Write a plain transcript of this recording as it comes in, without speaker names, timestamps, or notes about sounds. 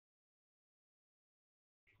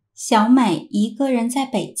小美一个人在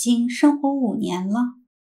北京生活5年了。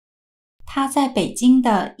她在北京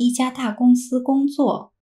的一家大公司工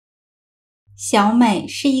作。小美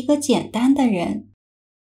是一个简单的人。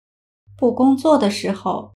不工作的时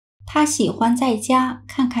候，她喜欢在家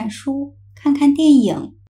看看书，看看电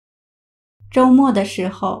影。周末的时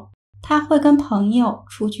候，她会跟朋友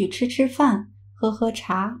出去吃吃饭，喝喝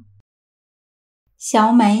茶。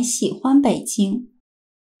小美喜欢北京，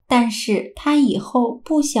但是她以后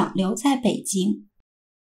不想留在北京，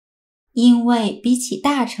因为比起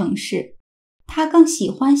大城市，她更喜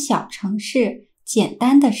欢小城市简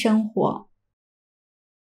单的生活。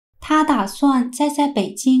她打算再在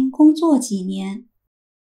北京工作几年，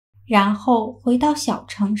然后回到小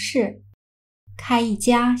城市，开一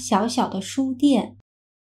家小小的书店。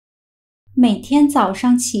每天早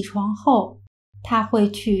上起床后，她会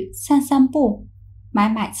去散散步，买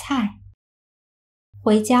买菜。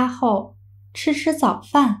回家后，吃吃早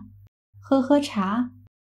饭，喝喝茶，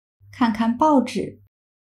看看报纸，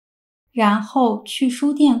然后去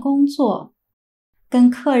书店工作，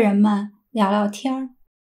跟客人们聊聊天儿。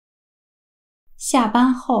下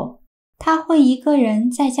班后，她会一个人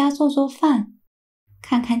在家做做饭，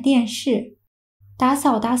看看电视，打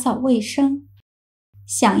扫打扫卫生，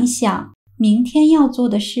想一想明天要做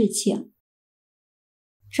的事情。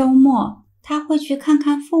周末，她会去看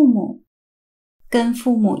看父母，跟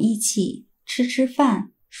父母一起吃吃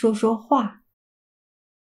饭，说说话，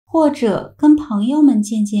或者跟朋友们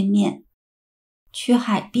见见面，去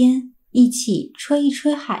海边一起吹一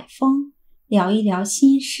吹海风，聊一聊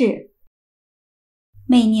心事。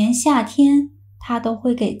每年夏天，她都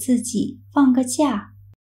会给自己放个假，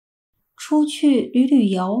出去旅旅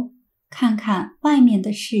游，看看外面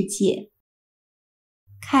的世界，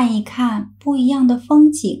看一看不一样的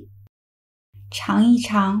风景，尝一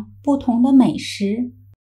尝不同的美食，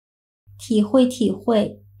体会体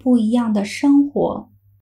会不一样的生活。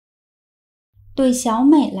对小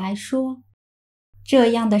美来说，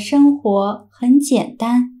这样的生活很简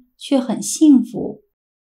单，却很幸福。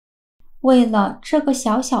为了这个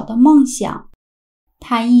小小的梦想，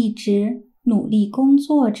她一直努力工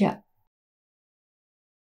作着。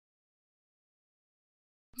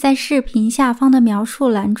在视频下方的描述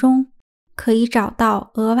栏中，可以找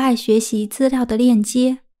到额外学习资料的链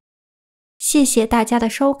接。谢谢大家的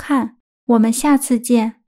收看，我们下次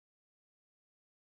见。